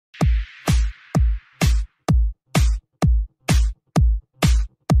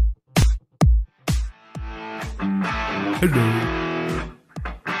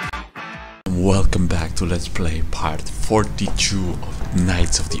Welcome back to Let's Play part 42 of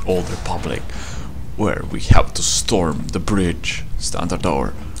Knights of the Old Republic, where we have to storm the bridge, standard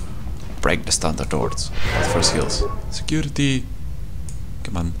door, break the standard doors. But first heals. Security!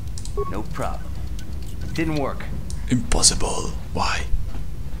 Come on. No problem. Didn't work. Impossible. Why?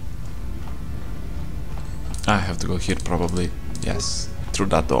 I have to go here probably. Yes, through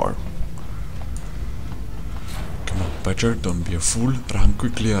that door. Come on, Badger, don't be a fool. Run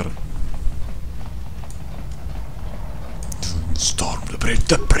quickly. Storm the bridge.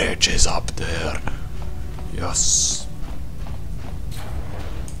 The bridge is up there. Yes.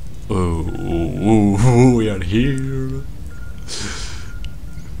 Oh, we are here.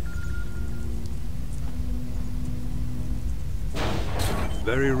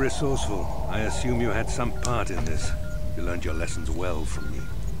 Very resourceful. I assume you had some part in this. You learned your lessons well from me.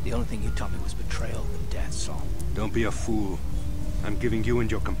 The only thing you taught me was betrayal and death, so... Don't be a fool. I'm giving you and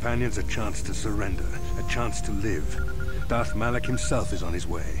your companions a chance to surrender, a chance to live. Darth Malak himself is on his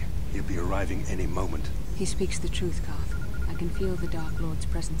way. He'll be arriving any moment. He speaks the truth, Koth. I can feel the Dark Lord's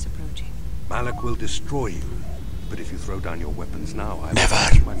presence approaching. Malak will destroy you. But if you throw down your weapons now, I will Never.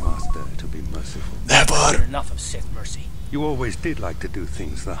 ask my master to be merciful. Never. Enough of Sith mercy. You always did like to do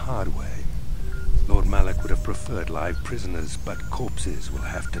things the hard way. Lord Malak would have preferred live prisoners, but corpses will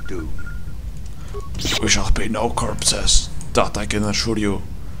have to do. We shall be no corpses. That I can assure you.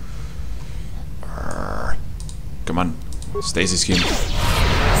 Come on. Stasis him.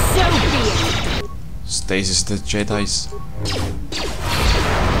 So be it! Stasis the Jedis.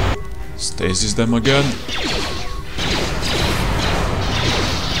 Stasis them again.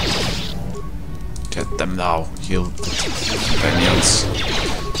 Get them now. Heal the companions.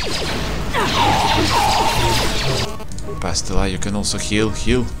 Pastilla, you can also heal.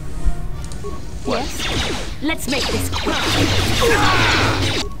 Heal. Yes? Let's make this quick.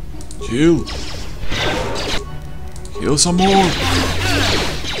 Heal. Heal some more.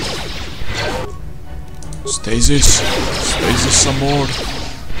 Stasis. Stasis some more.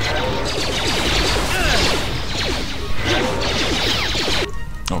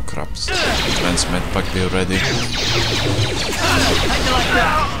 Oh craps. Advanced medpack, be ready.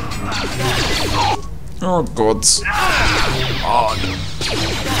 Oh gods. On.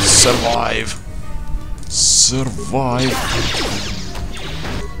 Survive. Survive.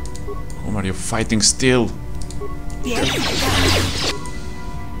 Whom are you fighting still?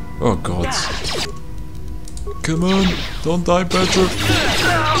 Oh gods. Come on, don't die, Badger.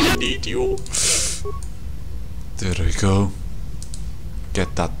 I need you. There we go.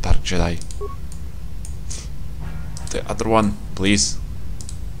 Get that Dark Jedi. The other one, please.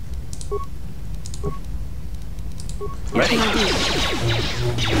 Ready? Get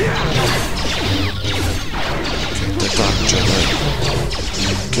the Dark Jedi.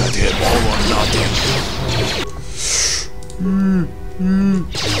 Get him all or nothing.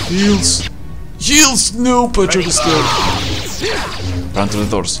 Heals. Heals! No, Badger is there. Run to the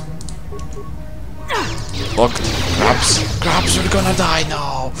doors. Locked. Crabs. Crabs, we're gonna die.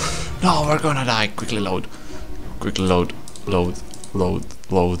 No. No, we're gonna die. Quickly load. Quickly load. Load. Load.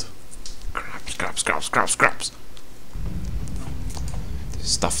 Load. Crabs, crabs, crabs, crabs, crabs.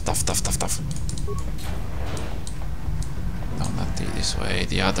 Stuff. No, not this way.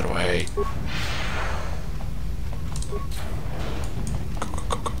 The other way.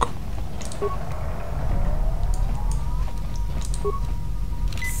 Go.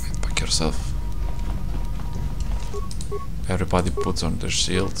 Back yourself. Everybody puts on their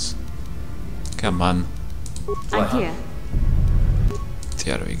shields. Come on. I'm here.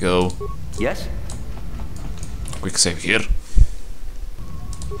 There we go. Yes? Quick save here.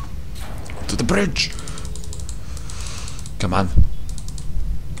 To the bridge. Come on.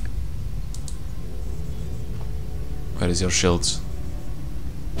 Where is your shields?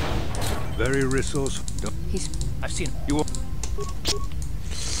 Very resourceful. I've seen... You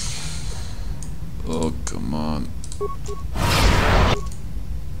Oh, come on.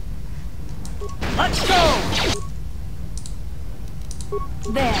 Let's go!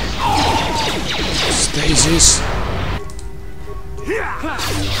 There. Stasis.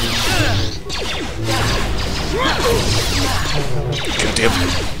 Get him.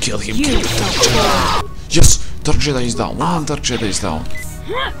 Kill him. Kill the Dark Jedi. Yes! Dark Jedi is down. One Dark Jedi is down.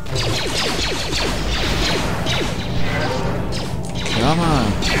 Come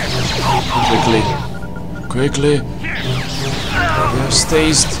on. Quickly. You're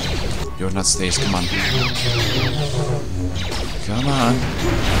stazed. You're not stazed. Come on. Come on.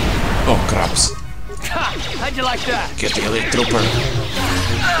 Oh, craps. How'd you like that? Get the elite trooper.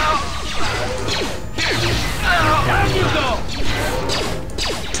 Down you go!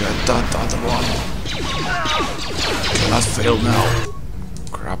 Get that other one. Cannot fail now.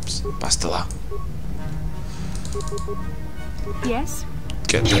 Crabs. Pastilla. Yes?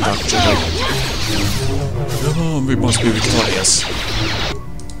 Get the Dark Jedi. Come on, we must be victorious.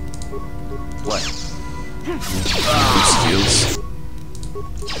 What? These skills.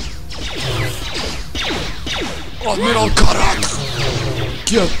 Admiral Karak!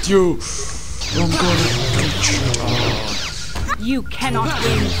 Get you! I'm gonna get you. You cannot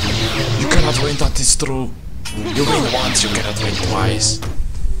win. You cannot win, that is true. You win once, you cannot win twice.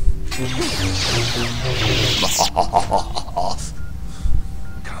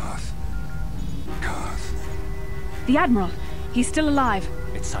 Karth. The Admiral. He's still alive.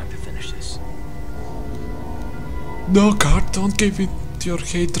 It's time to finish this. No, Karth, don't give it your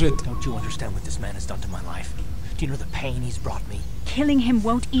hatred. Don't you understand what this man has done to my life? Do you know the pain he's brought me? Killing him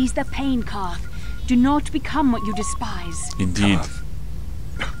won't ease the pain, Karth. Do not become what you despise. Indeed.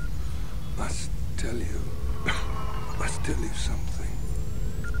 Must tell you something.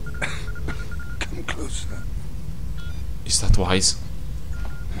 Come closer. Is that wise?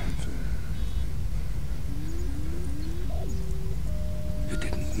 You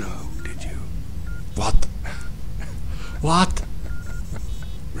didn't know, did you? What? What?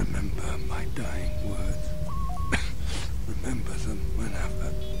 Remember my dying words. Remember them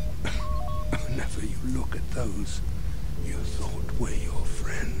whenever you look at those you thought were your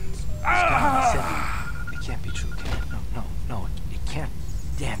friends. It can't be true, can it? No, it can't.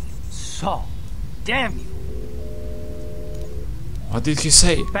 Damn you. Saul. Damn you. What did he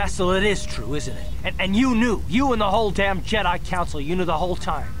say? Basil, it is true, isn't it? And you knew. You and the whole damn Jedi Council, you knew the whole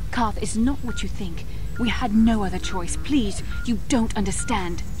time. Karth is not what you think. We had no other choice. Please, you don't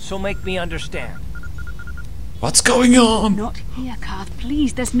understand. So make me understand. What's going on? Not here, Karth.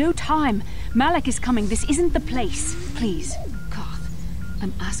 Please, there's no time. Malak is coming. This isn't the place. Please, Karth.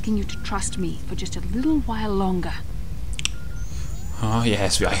 I'm asking you to trust me for just a little while longer. Oh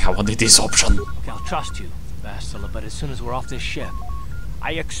yes, I have only this option. Okay, I'll trust you, Bastila, but as soon as we're off this ship,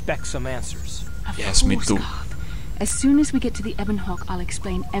 I expect some answers. Yes, me too. Karth. As soon as we get to the Ebon Hawk, I'll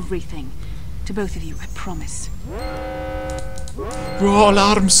explain everything. To both of you, I promise. Roll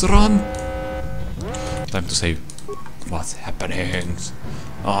arms, run! Time to save. What's happening?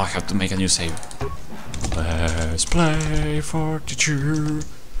 Oh, I have to make a new save. Let's play 42.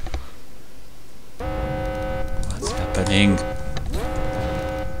 What's happening?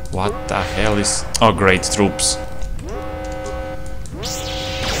 What the hell is... Oh great, troops.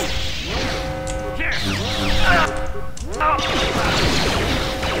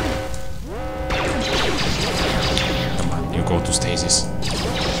 Come on, you go to stasis.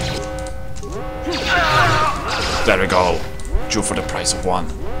 There we go. Two for the price of one.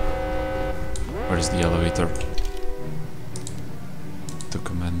 Where is the elevator? To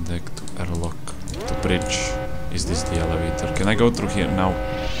command deck, to airlock, to bridge. Is this the elevator? Can I go through here now?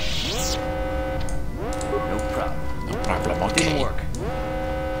 No problem. No problem, okay. Didn't work.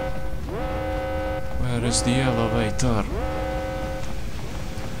 Where is the elevator?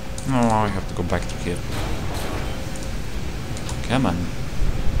 No, I have to go back to here. Come on.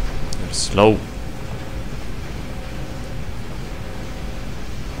 You're slow.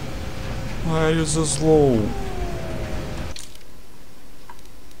 Why are you so slow?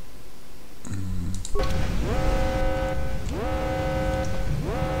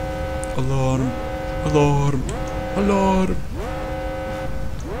 Alarm! Alarm! Alarm!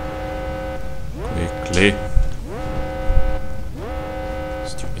 Quickly!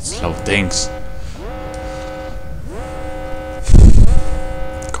 Stupid slow things!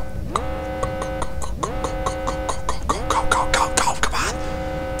 Go, go, come on!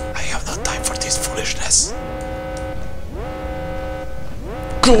 I have no time for this foolishness!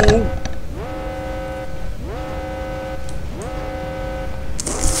 Go!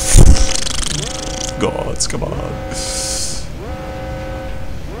 Gods, come on.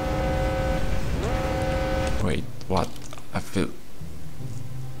 Wait, what? I feel...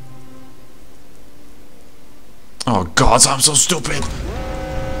 Oh gods, I'm so stupid!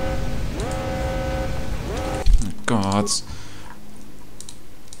 Gods.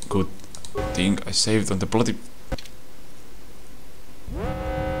 Good thing I saved on the bloody...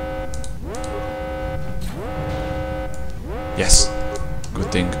 Yes,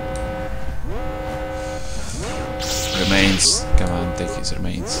 good thing. Remains. Come on, take his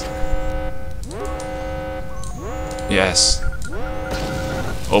remains. Yes.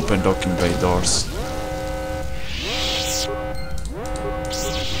 Open docking bay doors.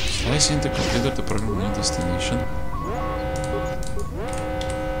 Slice into computer to program new destination.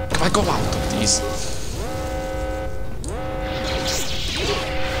 if I go out of these.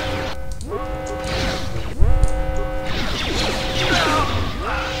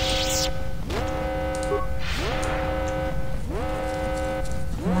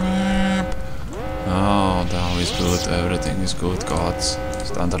 Oh, now is good. Everything is good, gods.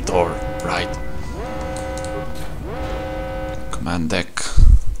 Standard door, right. Command deck.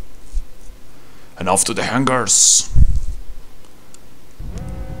 And off to the hangars.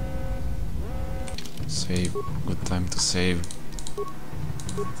 Save. Good time to save.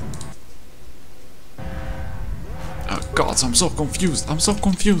 Oh gods, I'm so confused. I'm so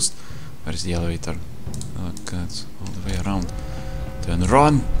confused. Where is the elevator? Oh god, all the way around. Then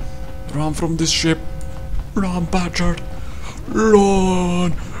run. Run from this ship. Run, Badger.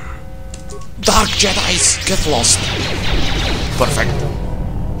 Run. Dark Jedis, get lost. Perfect.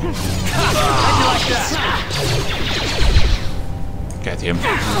 Get him.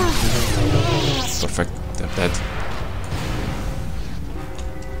 Perfect. They're dead.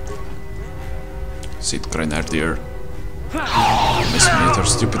 Sit, Grenadier. Miss me with your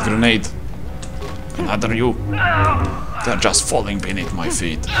stupid grenade. Another you. They're just falling beneath my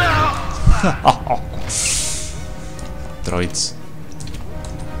feet. Droids.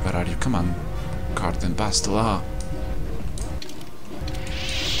 Where are you? Come on. Carton Bastila.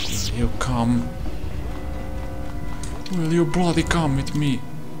 Will you come? Will you bloody come with me?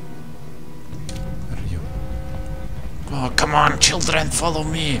 Where are you? Oh, come on, children, follow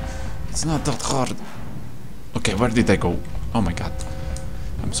me. It's not that hard. Okay, where did I go? Oh my god.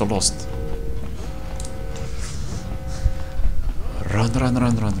 I'm so lost. Run, run,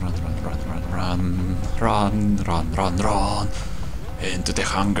 run, run, run, run, run, run, run, run, run, run, run. Into the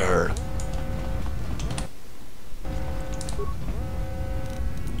hangar.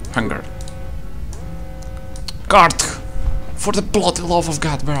 Hangar. Guard! For the bloody love of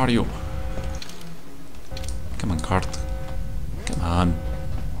God, where are you? Come on, Guard. Come on.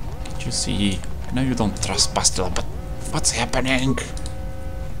 Can't you see? I know you don't trust Bastila, but what's happening?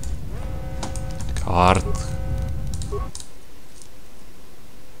 Guard.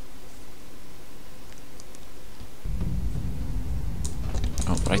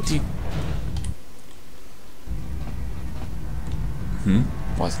 Alrighty.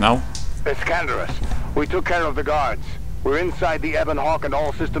 What now? It's Canderous. We took care of the guards. We're inside the Ebon Hawk and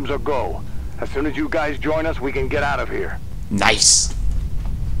all systems are go. As soon as you guys join us, we can get out of here. Nice.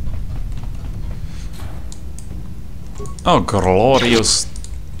 Oh, glorious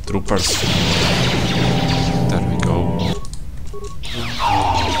troopers. There we go.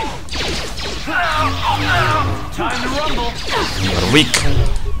 Time to rumble. You're weak.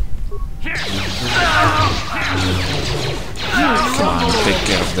 Come on, take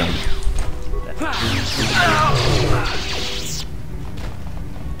care of them.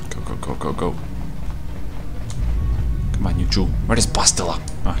 Go, go, go, go, go. Come on, you Jew. Where is Bastila?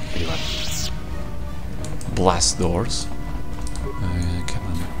 Ah, here you are. Blast doors. Come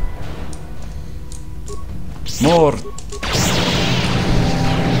on. More!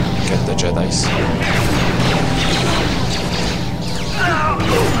 Get the Jedis.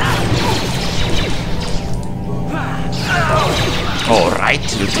 Alright,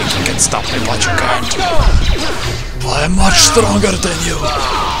 you think you can stop me, but you can't. I'm much stronger than you.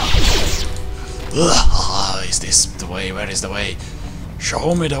 Is this the way? Where is the way?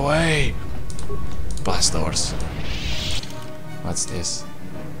 Show me the way. Blast doors. What's this?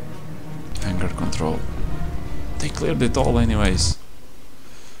 Hangar control. They cleared it all anyways.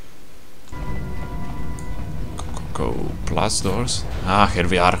 Go, go, go. Blast doors. Ah, here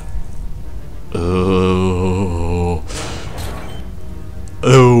we are. Oh.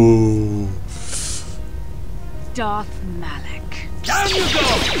 Oh. Darth Malak. Down you go!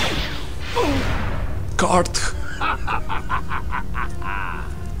 Guard.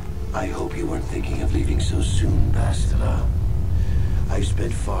 I hope you weren't thinking of leaving so soon, Bastila. I've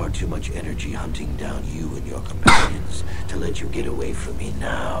spent far too much energy hunting down you and your companions to let you get away from me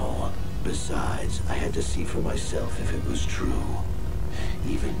now. Besides, I had to see for myself if it was true.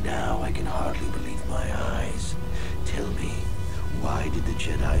 Even now, I can hardly believe my eyes. Tell me, why did the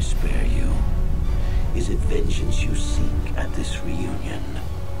Jedi spare you? Is it vengeance you seek at this reunion?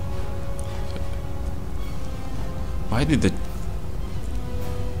 Why did it?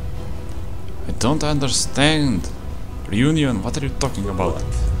 I don't understand. Reunion, what are you talking about?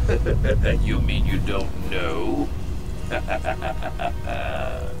 You mean you don't know?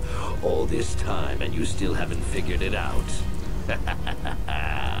 All this time and you still haven't figured it out.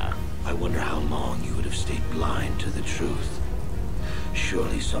 I wonder how long you would have stayed blind to the truth.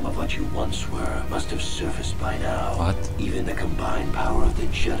 Surely some of what you once were must have surfaced by now. What? Even the combined power of the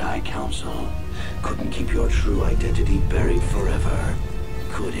Jedi Council couldn't keep your true identity buried forever,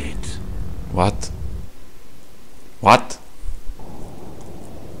 could it? What? What?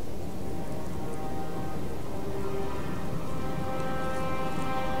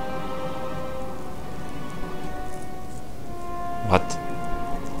 What?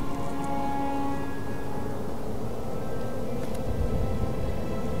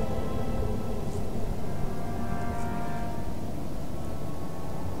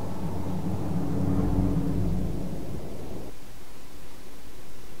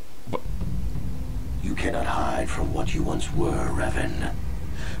 You cannot hide from what you once were, Revan.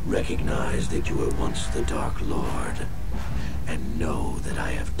 Recognize that you were once the Dark Lord, and know that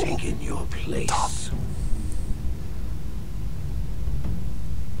I have taken your place.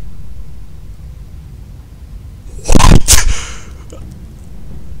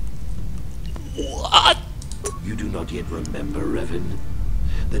 What? You do not yet remember, Revan.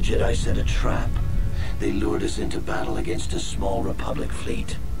 The Jedi set a trap. They lured us into battle against a small Republic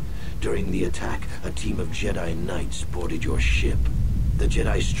fleet. During the attack, a team of Jedi Knights boarded your ship. The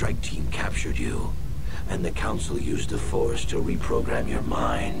Jedi strike team captured you, and the Council used the Force to reprogram your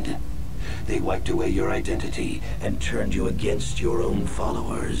mind. They wiped away your identity and turned you against your own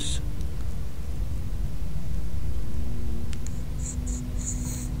followers.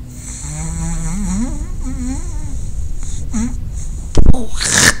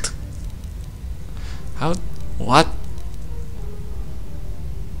 How? What?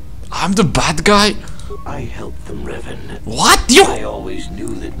 I'm the bad guy? I helped them, Revan. What? You? I always knew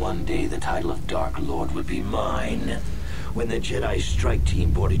that one day the title of Dark Lord would be mine. When the Jedi strike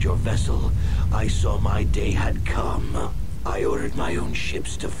team boarded your vessel, I saw my day had come. I ordered my own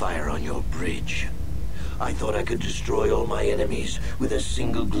ships to fire on your bridge. I thought I could destroy all my enemies with a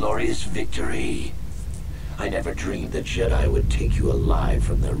single glorious victory. I never dreamed the Jedi would take you alive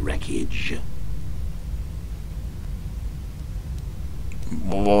from the wreckage.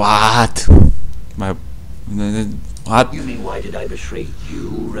 What? What? You mean, why did I betray you,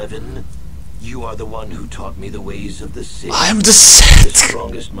 Revan? You are the one who taught me the ways of the Sith. I am the The Sith.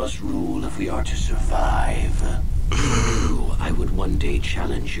 strongest must rule if we are to survive. You knew I would one day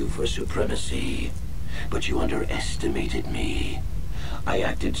challenge you for supremacy, but you underestimated me. I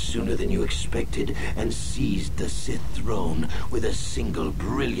acted sooner than you expected and seized the Sith throne with a single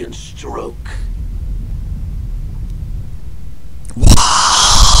brilliant stroke.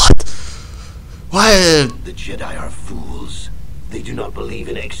 What? Why? The Jedi are fools. They do not believe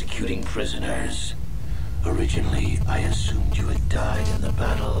in executing prisoners. Originally, I assumed you had died in the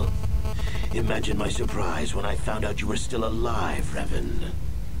battle. Imagine my surprise when I found out you were still alive, Revan.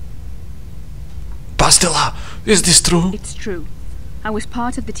 Bastila, is this true? It's true. I was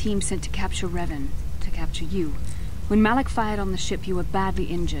part of the team sent to capture Revan, to capture you. When Malak fired on the ship, you were badly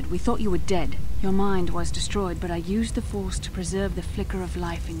injured. We thought you were dead. Your mind was destroyed, but I used the Force to preserve the flicker of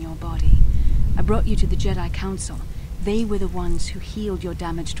life in your body. I brought you to the Jedi Council. They were the ones who healed your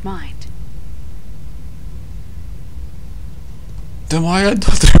damaged mind. Then why I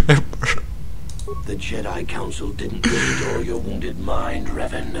don't remember? The Jedi Council didn't restore your wounded mind,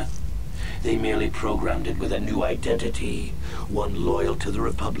 Revan. They merely programmed it with a new identity, one loyal to the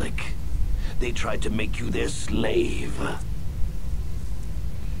Republic. They tried to make you their slave.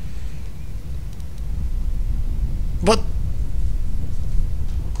 But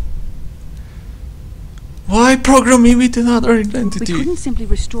why program me with another We identity? couldn't simply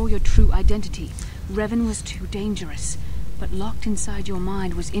restore your true identity. Revan was too dangerous. But locked inside your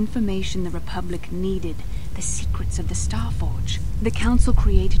mind was information the Republic needed. The secrets of the Starforge. The Council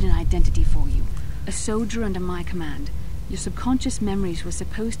created an identity for you. A soldier under my command. Your subconscious memories were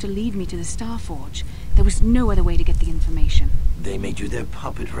supposed to lead me to the Starforge. There was no other way to get the information. They made you their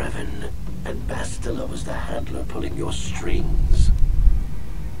puppet, Revan, and Bastila was the handler pulling your strings.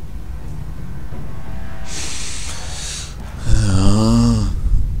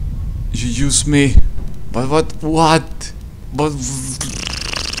 You use me. But what? But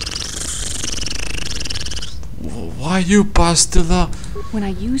why you, Bastila? When I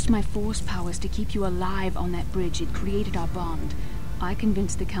used my Force powers to keep you alive on that bridge, it created our bond. I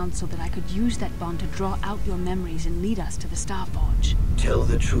convinced the Council that I could use that bond to draw out your memories and lead us to the Starforge. Tell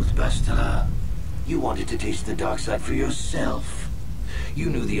the truth, Bastila. You wanted to taste the dark side for yourself. You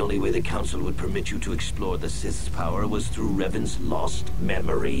knew the only way the Council would permit you to explore the Sith's power was through Revan's lost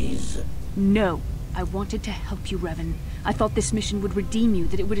memories. No. I wanted to help you, Revan. I thought this mission would redeem you,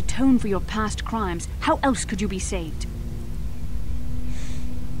 that it would atone for your past crimes. How else could you be saved?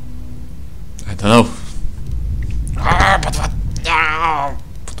 I don't know. But what?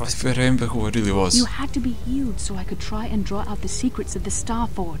 If I remember who I really was. You had to be healed so I could try and draw out the secrets of the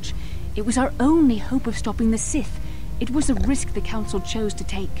Starforge. It was our only hope of stopping the Sith. It was a risk the Council chose to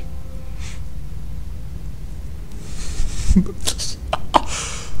take.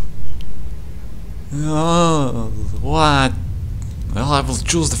 Oh, what? Well, I will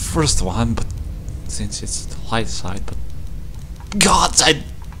choose the first one, but since it's the light side, but God,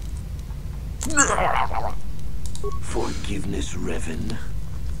 Forgiveness, Revan.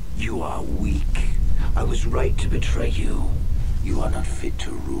 You are weak. I was right to betray you. You are not fit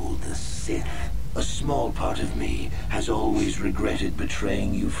to rule the Sith. A small part of me has always regretted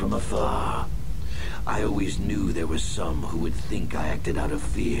betraying you from afar. I always knew there were some who would think I acted out of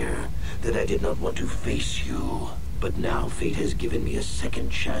fear, that I did not want to face you. But now fate has given me a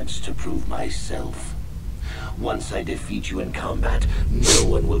second chance to prove myself. Once I defeat you in combat, no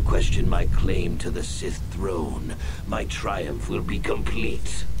one will question my claim to the Sith throne. My triumph will be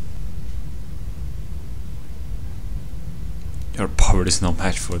complete. your power is no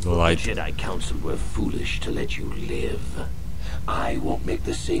match for the light. The Jedi Council were foolish to let you live. I won't make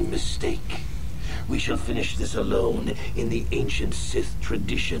the same mistake. We shall finish this alone in the ancient Sith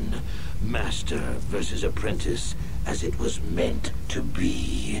tradition. Master versus apprentice, as it was meant to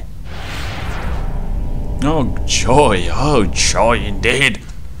be. Oh joy indeed.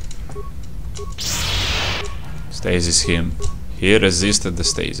 Stasis him. He resisted the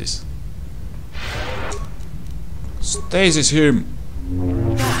stasis. Stasis him!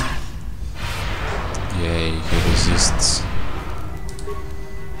 Yay, he resists.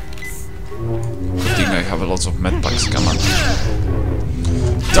 I think I have lots of medpacks, come on.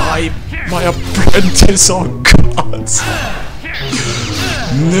 Die, my apprentice, oh god!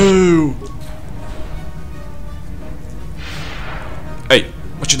 No! Hey,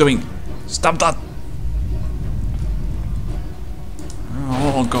 what you doing? Stop that!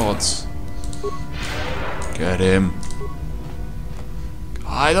 Oh god. Get him.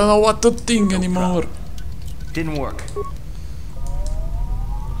 I don't know what to think anymore. Didn't work.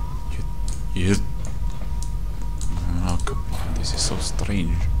 You. Oh, come on. This is so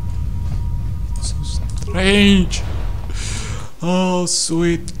strange. So strange. Oh,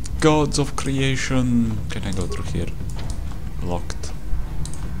 sweet gods of creation. Can I go through here? Locked.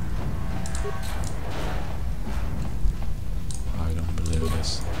 I don't believe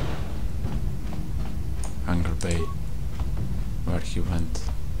this. Hangar Bay. Where he went.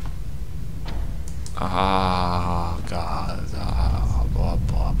 Ah, God. Ah, blah,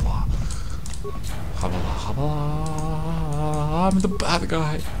 blah, blah. Habla, habla. I'm the bad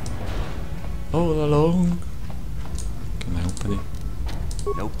guy. All along. Can I open it?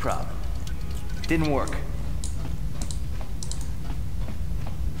 No problem. Didn't work.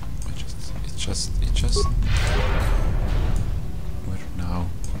 It just. Where now?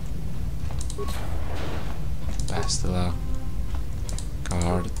 Bastila.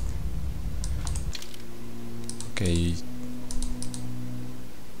 Card. Okay.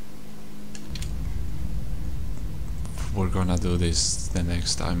 We're gonna do this the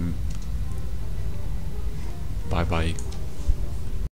next time. Bye bye.